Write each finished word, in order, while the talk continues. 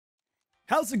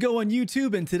How's it going,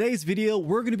 YouTube? In today's video,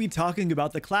 we're going to be talking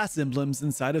about the class emblems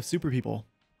inside of Super People.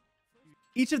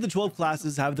 Each of the 12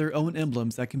 classes have their own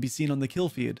emblems that can be seen on the kill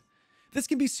feed. This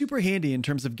can be super handy in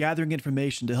terms of gathering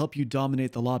information to help you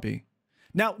dominate the lobby.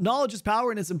 Now, knowledge is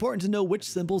power and it's important to know which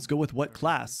symbols go with what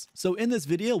class. So in this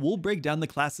video, we'll break down the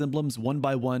class emblems one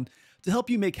by one to help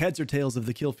you make heads or tails of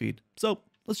the kill feed. So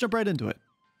let's jump right into it.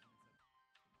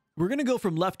 We're going to go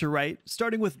from left to right,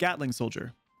 starting with Gatling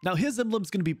Soldier. Now his emblem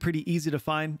is going to be pretty easy to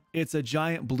find. It's a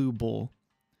giant blue bull.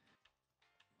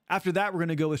 After that, we're going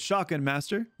to go with Shotgun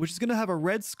Master, which is going to have a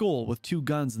red skull with 2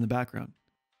 guns in the background.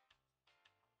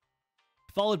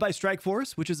 Followed by Strike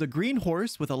Force, which is a green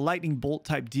horse with a lightning bolt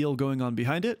type deal going on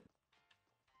behind it.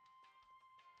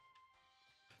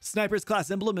 Sniper's class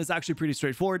emblem is actually pretty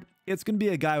straightforward. It's going to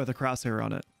be a guy with a crosshair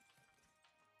on it.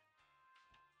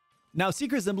 Now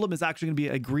Seeker's emblem is actually going to be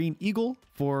a green eagle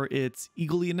for its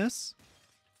eagliness.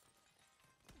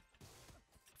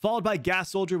 Followed by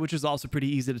Gas Soldier, which is also pretty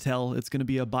easy to tell. It's going to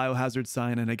be a biohazard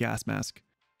sign and a gas mask.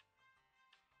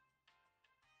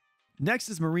 Next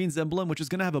is Marine's emblem, which is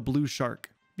going to have a blue shark.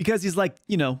 Because he's like,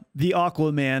 you know, the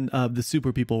Aquaman of the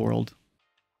Super People world.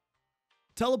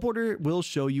 Teleporter will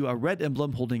show you a red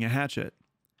emblem holding a hatchet.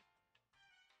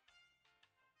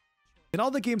 In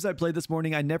all the games I played this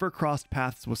morning, I never crossed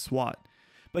paths with SWAT.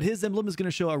 But his emblem is going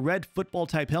to show a red football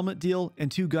type helmet deal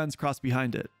and 2 guns crossed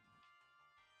behind it.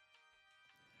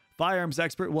 Firearms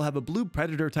Expert will have a blue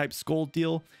Predator type skull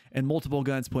deal and multiple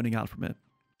guns pointing out from it.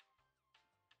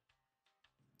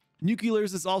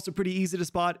 Nuclears is also pretty easy to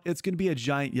spot. It's going to be a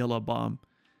giant yellow bomb.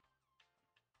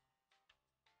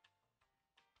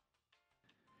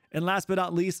 And last but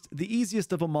not least, the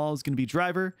easiest of them all is going to be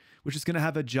Driver, which is going to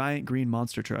have a giant green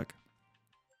monster truck.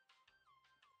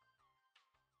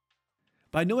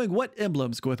 By knowing what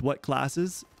emblems go with what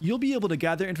classes, you'll be able to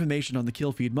gather information on the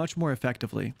kill feed much more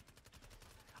effectively.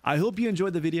 I hope you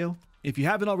enjoyed the video. If you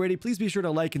haven't already, please be sure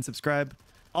to like and subscribe.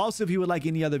 Also, if you would like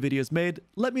any other videos made,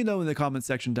 let me know in the comment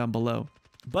section down below.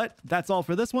 But that's all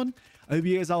for this one. I hope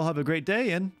you guys all have a great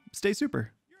day and stay super.